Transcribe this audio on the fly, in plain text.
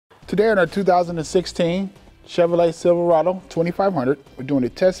Today on our 2016 Chevrolet Silverado 2500, we're doing a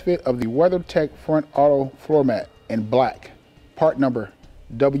test fit of the WeatherTech front auto floor mat in black, part number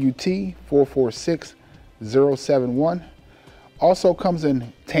WT446071. Also comes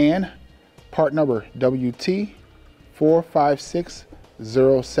in tan, part number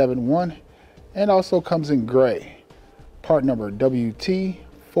WT456071, and also comes in gray, part number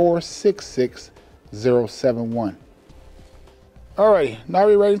WT466071. Alrighty, now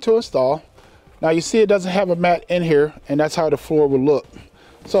we're ready to install. Now you see it doesn't have a mat in here, and that's how the floor will look.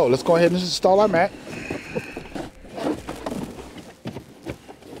 So let's go ahead and install our mat.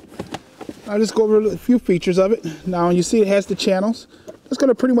 I'll just go over a few features of it. Now you see it has the channels. That's going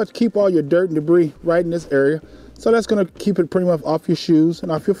to pretty much keep all your dirt and debris right in this area. So that's going to keep it pretty much off your shoes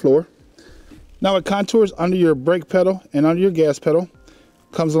and off your floor. Now it contours under your brake pedal and under your gas pedal.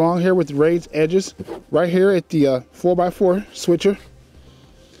 Comes along here with raised edges right here at the 4x4 switcher.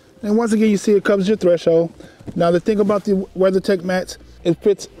 And once again, you see it covers your threshold. Now the thing about the WeatherTech mats, it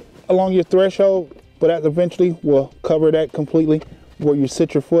fits along your threshold, but that eventually will cover that completely where you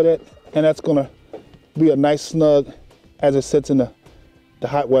sit your foot at, and that's gonna be a nice snug as it sits in the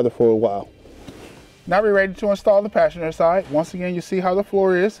hot weather for a while. Now we're ready to install the passenger side. Once again, you see how the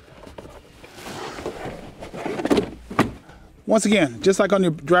floor is. Once again, just like on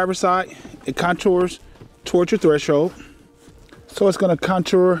your driver's side, it contours towards your threshold. So it's going to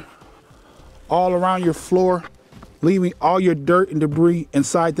contour all around your floor, leaving all your dirt and debris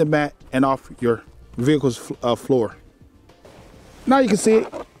inside the mat and off your vehicle's floor. Now you can see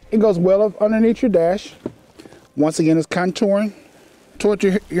it goes well up underneath your dash. Once again, it's contouring towards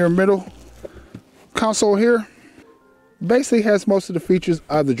your middle console here. Basically has most of the features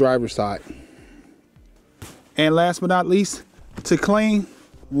of the driver's side. And last but not least, to clean,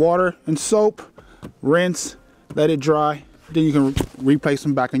 water and soap, rinse, let it dry, then you can replace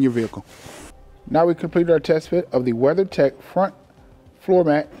them back in your vehicle. Now we completed our test fit of the WeatherTech front floor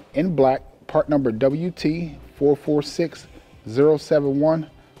mat in black, part number WT446071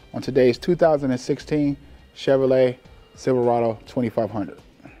 on today's 2016 Chevrolet Silverado 2500.